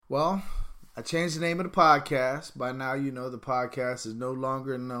Well, I changed the name of the podcast. By now, you know the podcast is no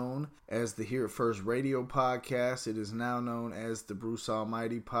longer known as the Here It First Radio Podcast. It is now known as the Bruce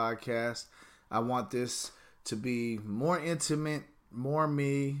Almighty Podcast. I want this to be more intimate, more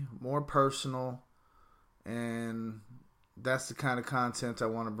me, more personal, and that's the kind of content I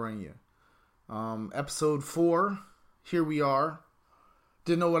want to bring you. Episode 4, here we are.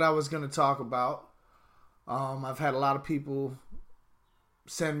 Didn't know what I was going to talk about. I've had a lot of people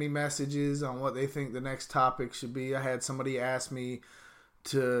send me messages on what they think the next topic should be. I had somebody ask me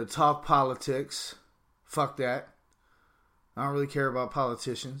to talk politics. Fuck that. I don't really care about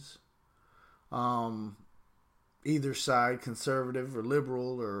politicians. Either side, conservative or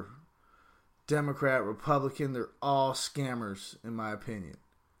liberal or Democrat, Republican, they're all scammers in my opinion.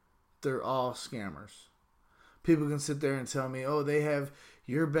 They're all scammers. People can sit there and tell me, oh, they have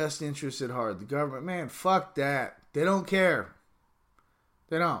your best interest at heart. The government, man, fuck that. They don't care.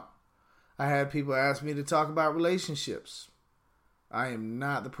 They don't. I had people ask me to talk about relationships. I am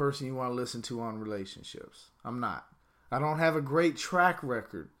not the person you want to listen to on relationships. I'm not. I don't have a great track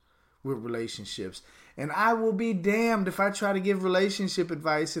record with relationships. And I will be damned if I try to give relationship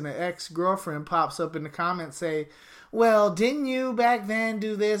advice and an ex-girlfriend pops up in the comments say, well, didn't you back then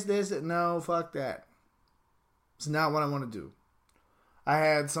do this? No, fuck that. It's not what I want to do. I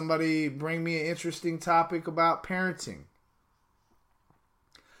had somebody bring me an interesting topic about parenting.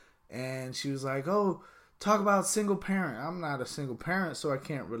 And she was like, oh, talk about single parent. I'm not a single parent, so I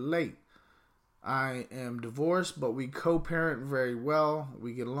can't relate. I am divorced, but we co-parent very well.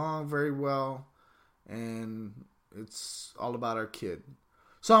 We get along very well. And it's all about our kid.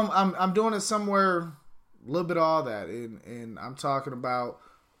 So I'm doing it somewhere, a little bit of all that. And I'm talking about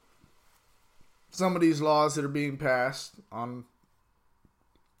some of these laws that are being passed on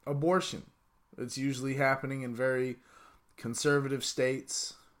abortion. It's usually happening in very conservative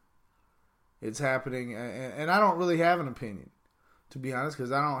states. It's happening, and I don't really have an opinion, to be honest,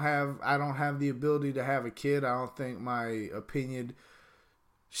 because I don't have the ability to have a kid. I don't think my opinion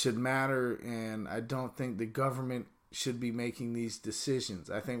should matter, and I don't think the government should be making these decisions.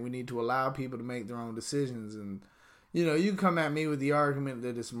 I think we need to allow people to make their own decisions. And you know, you come at me with the argument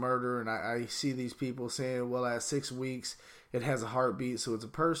that it's murder, and I see these people saying, well, at 6 weeks it has a heartbeat, so it's a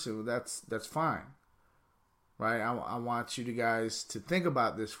person. That's fine, right? I want you guys to think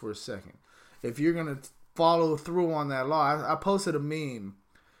about this for a second. If you're going to follow through on that law, I posted a meme,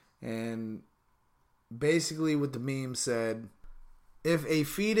 and basically what the meme said, if a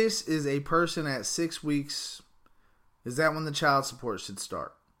fetus is a person at 6 weeks, is that when the child support should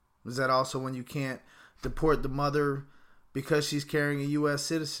start? Is that also when you can't deport the mother because she's carrying a U.S.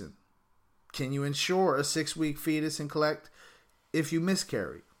 citizen? Can you insure a 6-week fetus and collect if you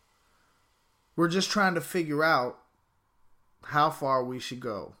miscarry? We're just trying to figure out how far we should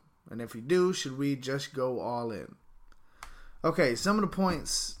go. And if we do, should we just go all in? Okay, some of the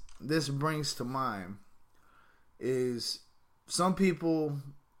points this brings to mind is some people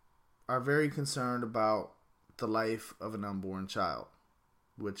are very concerned about the life of an unborn child,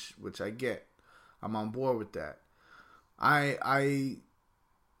 which I get. I'm on board with that. I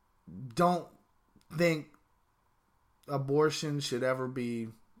don't think abortion should ever be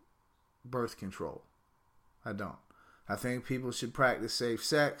birth control. I don't. I think people should practice safe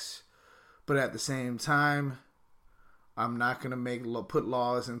sex, but at the same time, I'm not going to put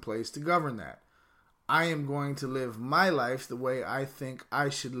laws in place to govern that. I am going to live my life the way I think I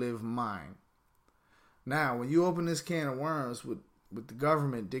should live mine. Now, when you open this can of worms with the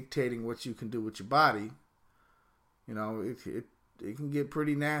government dictating what you can do with your body, you know, it can get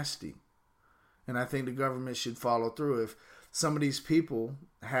pretty nasty. And I think the government should follow through. If some of these people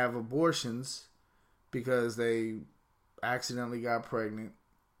have abortions because they accidentally got pregnant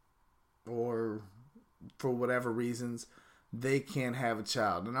or for whatever reasons, they can't have a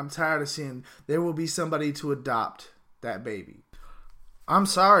child. And I'm tired of seeing there will be somebody to adopt that baby. I'm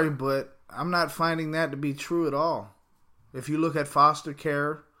sorry, but I'm not finding that to be true at all. If you look at foster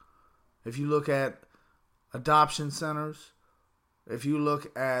care, if you look at adoption centers, if you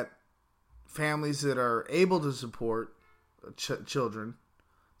look at families that are able to support children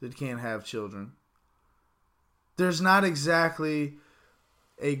that can't have children, there's not exactly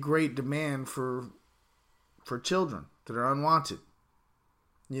a great demand for children that are unwanted.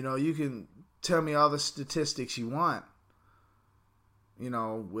 You know, you can tell me all the statistics you want, you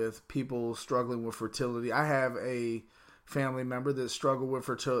know, with people struggling with fertility. I have a family member that struggled with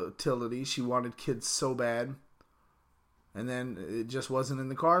fertility. She wanted kids so bad, and then it just wasn't in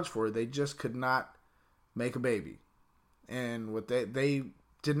the cards for her. They just could not make a baby. And what they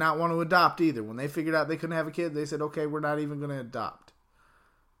did not want to adopt either. When they figured out they couldn't have a kid, they said, okay, we're not even going to adopt.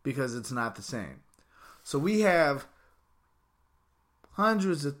 because it's not the same. So we have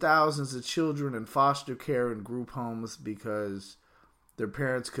hundreds of thousands of children in foster care and group homes because their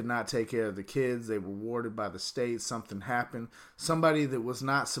parents could not take care of the kids. They were warded by the state. Something happened. Somebody that was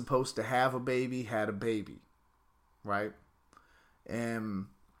not supposed to have a baby had a baby, right? And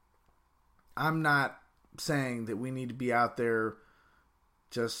I'm not saying that we need to be out there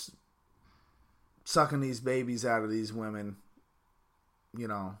just sucking these babies out of these women, you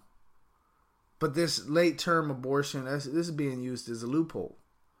know. But this late-term abortion, this is being used as a loophole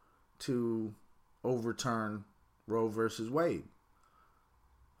to overturn Roe versus Wade.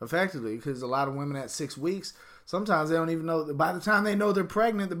 Effectively, because a lot of women at 6 weeks, sometimes they don't even know, by the time they know they're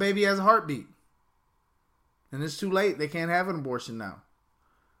pregnant, the baby has a heartbeat. And it's too late. They can't have an abortion now.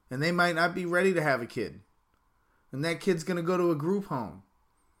 And they might not be ready to have a kid. And that kid's going to go to a group home.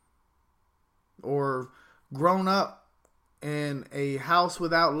 Or grown up in a house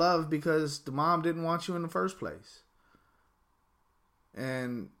without love because the mom didn't want you in the first place.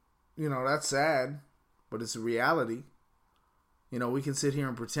 And, you know, that's sad, but it's a reality. You know, we can sit here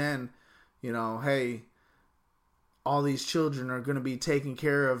and pretend, you know, hey, all these children are going to be taken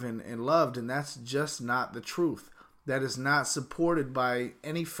care of and loved, and that's just not the truth. That is not supported by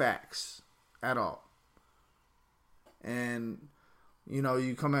any facts at all. And, you know,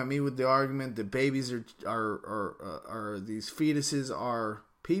 you come at me with the argument that babies are these fetuses are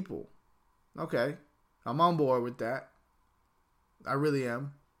people. Okay, I'm on board with that. I really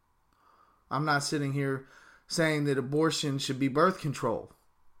am. I'm not sitting here saying that abortion should be birth control.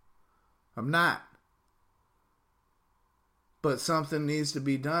 I'm not. But something needs to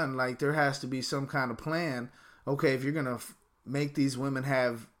be done. Like, there has to be some kind of plan. Okay, if you're going to make these women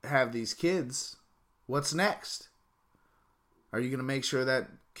have these kids, what's next? Are you going to make sure that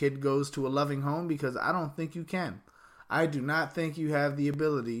kid goes to a loving home? Because I don't think you can. I do not think you have the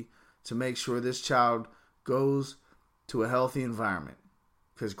ability to make sure this child goes to a healthy environment.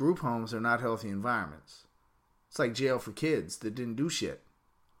 Because group homes are not healthy environments. It's like jail for kids that didn't do shit.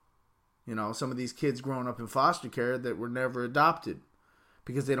 You know, some of these kids growing up in foster care that were never adopted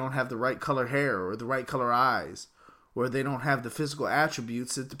because they don't have the right color hair or the right color eyes, or they don't have the physical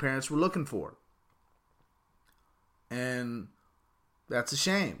attributes that the parents were looking for. And that's a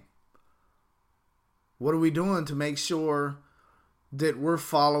shame. What are we doing to make sure that we're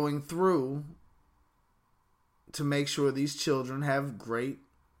following through to make sure these children have great,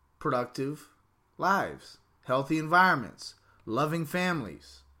 productive lives? Healthy environments, loving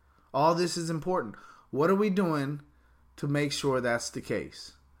families. All this is important. What are we doing to make sure that's the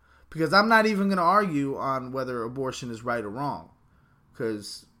case? Because I'm not even going to argue on whether abortion is right or wrong.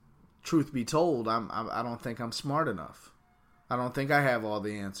 Because, truth be told, I don't think I'm smart enough. I don't think I have all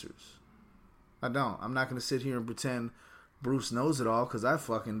the answers. I don't. I'm not going to sit here and pretend Bruce knows it all, because I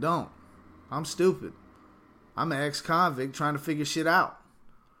fucking don't. I'm stupid. I'm an ex-convict trying to figure shit out.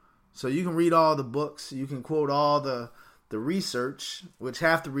 So you can read all the books, you can quote all the research, which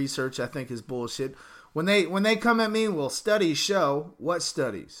half the research I think is bullshit. When they come at me, well, studies show. What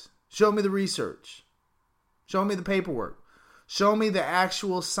studies? Show me the research. Show me the paperwork. Show me the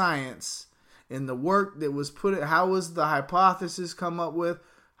actual science and the work that was put. How was the hypothesis come up with?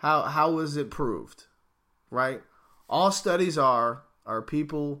 How was it proved? Right? All studies are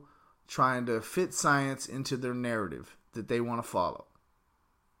people trying to fit science into their narrative that they want to follow.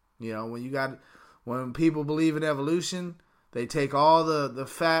 You know, when people believe in evolution, they take all the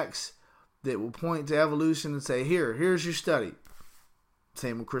facts that will point to evolution and say, here's your study.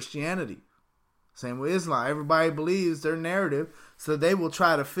 Same with Christianity. Same with Islam. Everybody believes their narrative, so they will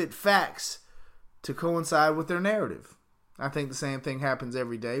try to fit facts to coincide with their narrative. I think the same thing happens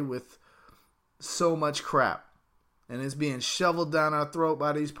every day with so much crap. And it's being shoveled down our throat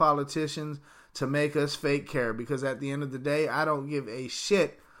by these politicians to make us fake care. Because at the end of the day, I don't give a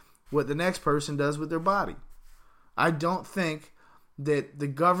shit what the next person does with their body. I don't think that the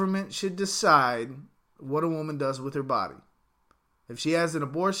government should decide what a woman does with her body. If she has an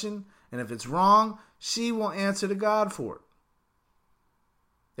abortion, and if it's wrong, she will answer to God for it.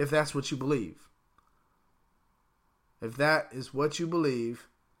 If that's what you believe. If that is what you believe,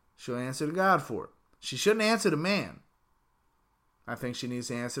 she'll answer to God for it. She shouldn't answer to man. I think she needs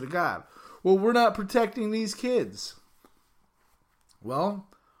to answer to God. Well, we're not protecting these kids. Well,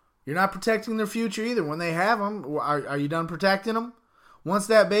 you're not protecting their future either. When they have them, are you done protecting them? Once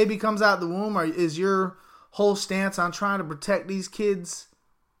that baby comes out the womb, is your whole stance on trying to protect these kids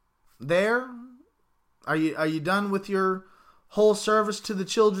there? Are you done with your whole service to the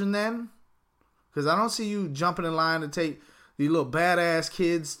children then? Because I don't see you jumping in line to take these little badass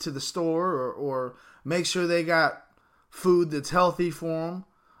kids to the store or make sure they got food that's healthy for them.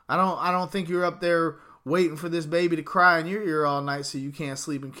 I don't think you're up there waiting for this baby to cry in your ear all night so you can't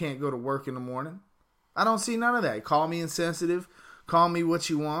sleep and can't go to work in the morning. I don't see none of that. Call me insensitive. Call me what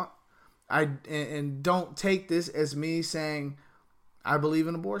you want. And don't take this as me saying I believe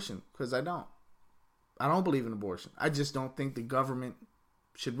in abortion, because I don't. I don't believe in abortion. I just don't think the government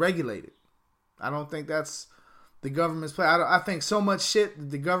should regulate it. I don't think that's the government's play. I think so much shit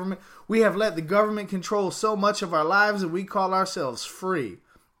that we have let the government control so much of our lives and we call ourselves free.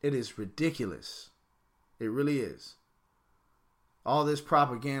 It is ridiculous. It really is. All this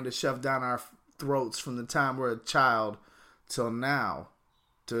propaganda shoved down our throats from the time we're a child till now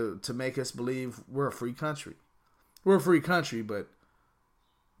to make us believe we're a free country. We're a free country, but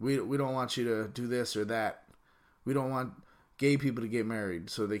we don't want you to do this or that. We don't want gay people to get married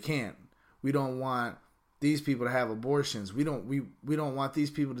so they can't. We don't want these people to have abortions. We don't want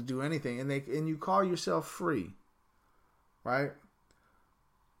these people to do anything. And you call yourself free, right?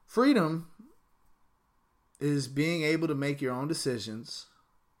 Freedom is being able to make your own decisions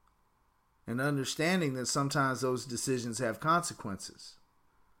and understanding that sometimes those decisions have consequences.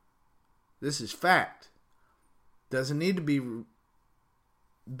 This is fact. Doesn't need to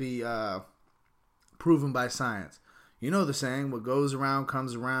be proven by science. You know the saying, what goes around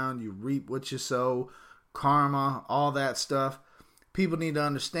comes around. You reap what you sow. Karma, all that stuff. People need to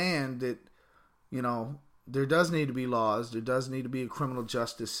understand that, there does need to be laws. There does need to be a criminal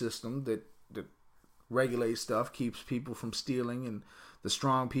justice system that regulates stuff, keeps people from stealing and the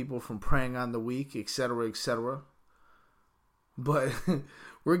strong people from preying on the weak, etc., etc. But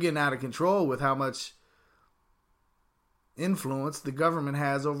we're getting out of control with how much influence the government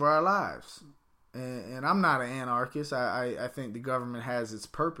has over our lives. And I'm not an anarchist. I think the government has its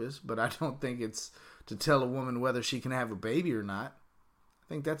purpose, but I don't think it's to tell a woman whether she can have a baby or not. I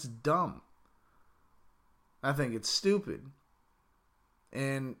think that's dumb. I think it's stupid.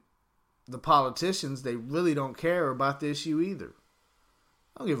 And the politicians, they really don't care about the issue either.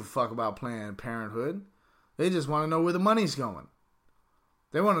 I don't give a fuck about Planned Parenthood. They just want to know where the money's going.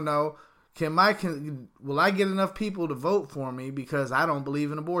 They want to know, will I get enough people to vote for me because I don't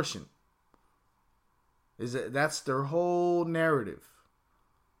believe in abortion? That's their whole narrative.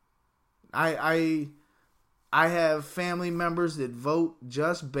 I have family members that vote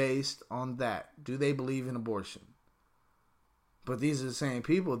just based on that. Do they believe in abortion? But these are the same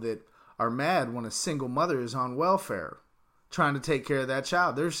people that are mad when a single mother is on welfare trying to take care of that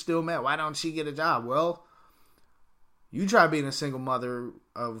child. They're still mad. Why don't she get a job? Well, you try being a single mother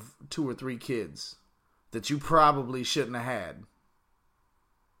of 2 or 3 kids that you probably shouldn't have had.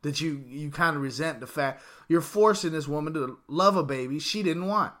 That you kind of resent the fact you're forcing this woman to love a baby she didn't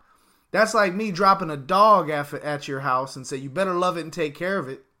want. That's like me dropping a dog at your house and say, you better love it and take care of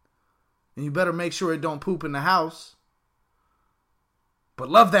it. And you better make sure it don't poop in the house. But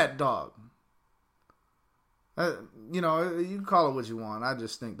love that dog. You can call it what you want. I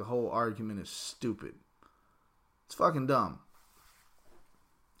just think the whole argument is stupid. It's fucking dumb.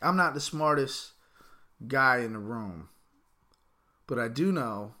 I'm not the smartest guy in the room. But I do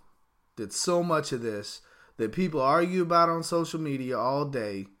know that so much of this that people argue about on social media all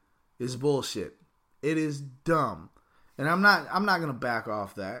day is bullshit. It is dumb. And I'm not going to back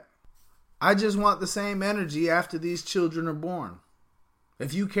off that. I just want the same energy after these children are born.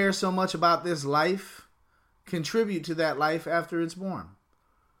 If you care so much about this life, contribute to that life after it's born.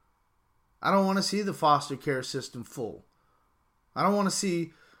 I don't want to see the foster care system full. I don't want to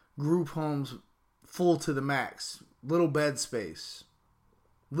see group homes full to the max. Little bed space.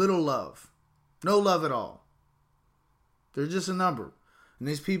 Little love. No love at all. They're just a number. And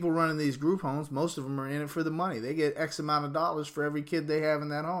these people running these group homes, most of them are in it for the money. They get X amount of dollars for every kid they have in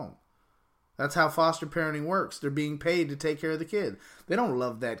that home. That's how foster parenting works. They're being paid to take care of the kid. They don't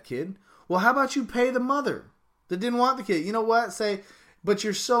love that kid. Well, how about you pay the mother that didn't want the kid? You know what? Say, but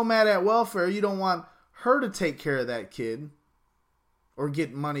you're so mad at welfare, you don't want her to take care of that kid or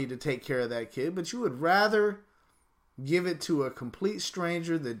get money to take care of that kid, but you would rather give it to a complete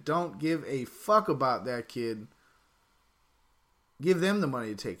stranger that don't give a fuck about that kid. Give them the money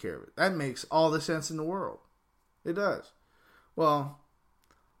to take care of it. That makes all the sense in the world. It does. Well,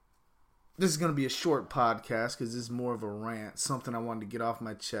 this is going to be a short podcast because this is more of a rant, something I wanted to get off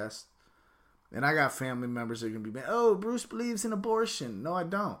my chest. And I got family members that are going to be mad. Oh, Bruce believes in abortion. No, I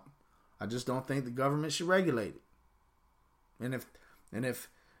don't. I just don't think the government should regulate it. And if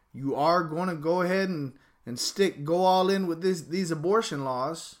you are going to go ahead and go all in with these abortion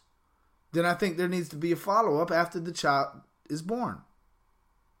laws, then I think there needs to be a follow-up after the child is born.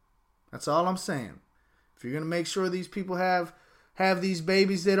 That's all I'm saying. If you're going to make sure these people have these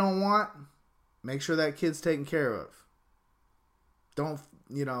babies they don't want, make sure that kid's taken care of. Don't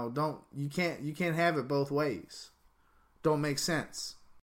you can't have it both ways. Don't make sense.